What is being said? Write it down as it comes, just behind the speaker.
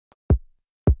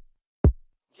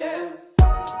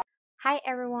Hi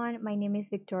everyone, my name is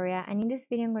Victoria and in this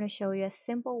video I'm going to show you a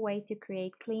simple way to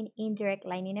create clean indirect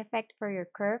lining effect for your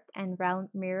curved and round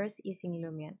mirrors using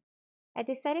Lumion. I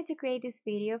decided to create this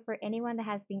video for anyone that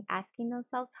has been asking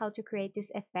themselves how to create this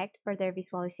effect for their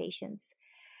visualizations.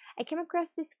 I came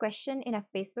across this question in a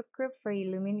Facebook group for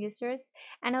Lumion users,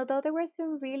 and although there were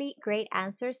some really great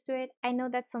answers to it, I know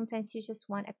that sometimes you just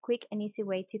want a quick and easy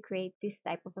way to create this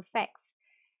type of effects.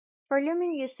 For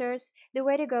Lumion users, the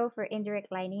way to go for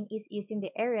indirect lighting is using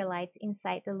the area lights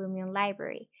inside the Lumion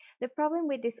library. The problem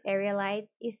with these area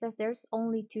lights is that there's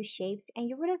only two shapes, and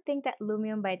you wouldn't think that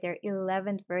Lumion by their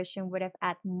 11th version would have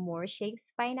added more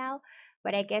shapes by now,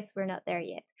 but I guess we're not there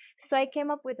yet. So I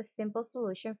came up with a simple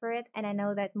solution for it, and I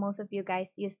know that most of you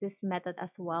guys use this method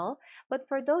as well. But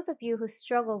for those of you who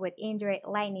struggle with indirect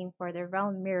lighting for the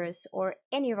round mirrors or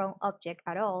any round object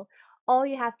at all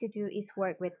you have to do is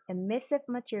work with emissive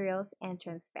materials and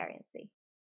transparency.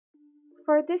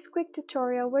 For this quick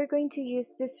tutorial, we're going to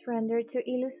use this render to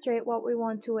illustrate what we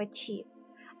want to achieve.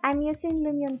 I'm using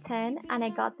Lumion 10 and I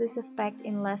got this effect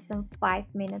in less than 5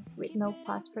 minutes with no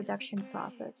post-production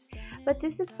process. But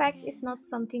this effect is not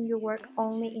something you work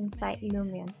only inside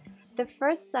Lumion. The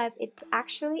first step is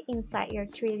actually inside your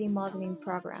 3D modeling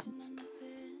program.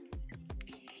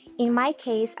 In my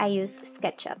case, I use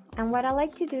SketchUp, and what I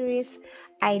like to do is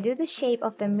I do the shape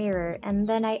of the mirror and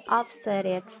then I offset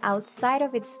it outside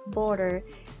of its border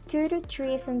 2 to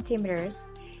 3 centimeters,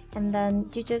 and then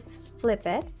you just flip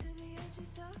it.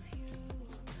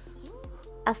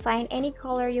 Assign any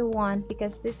color you want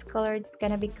because this color is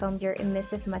gonna become your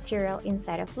emissive material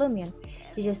inside of Lumion.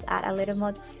 You just add a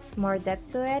little more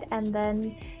depth to it and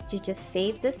then you just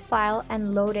save this file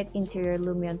and load it into your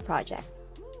Lumion project.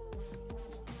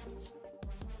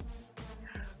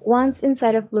 Once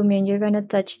inside of Lumion, you're going to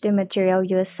touch the material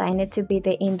you assign it to be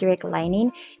the indirect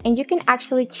lining, and you can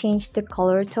actually change the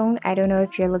color tone. I don't know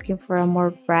if you're looking for a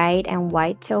more bright and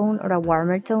white tone or a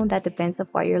warmer tone. That depends on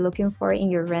what you're looking for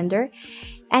in your render.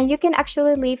 And you can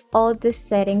actually leave all the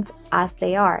settings as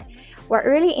they are. What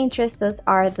really interests us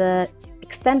are the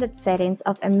extended settings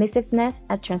of emissiveness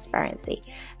and transparency.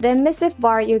 The emissive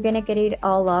bar, you're going to get it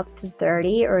all up to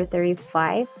 30 or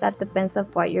 35. That depends on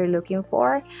what you're looking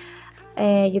for.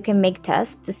 You can make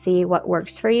tests to see what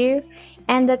works for you,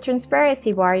 and the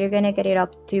transparency bar, you're gonna get it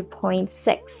up to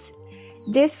 0.6.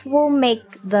 This will make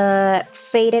the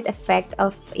faded effect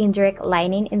of indirect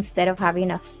lighting instead of having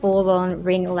a full-on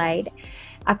ring light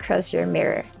across your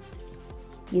mirror.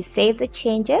 You save the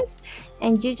changes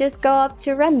and you just go up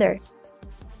to render.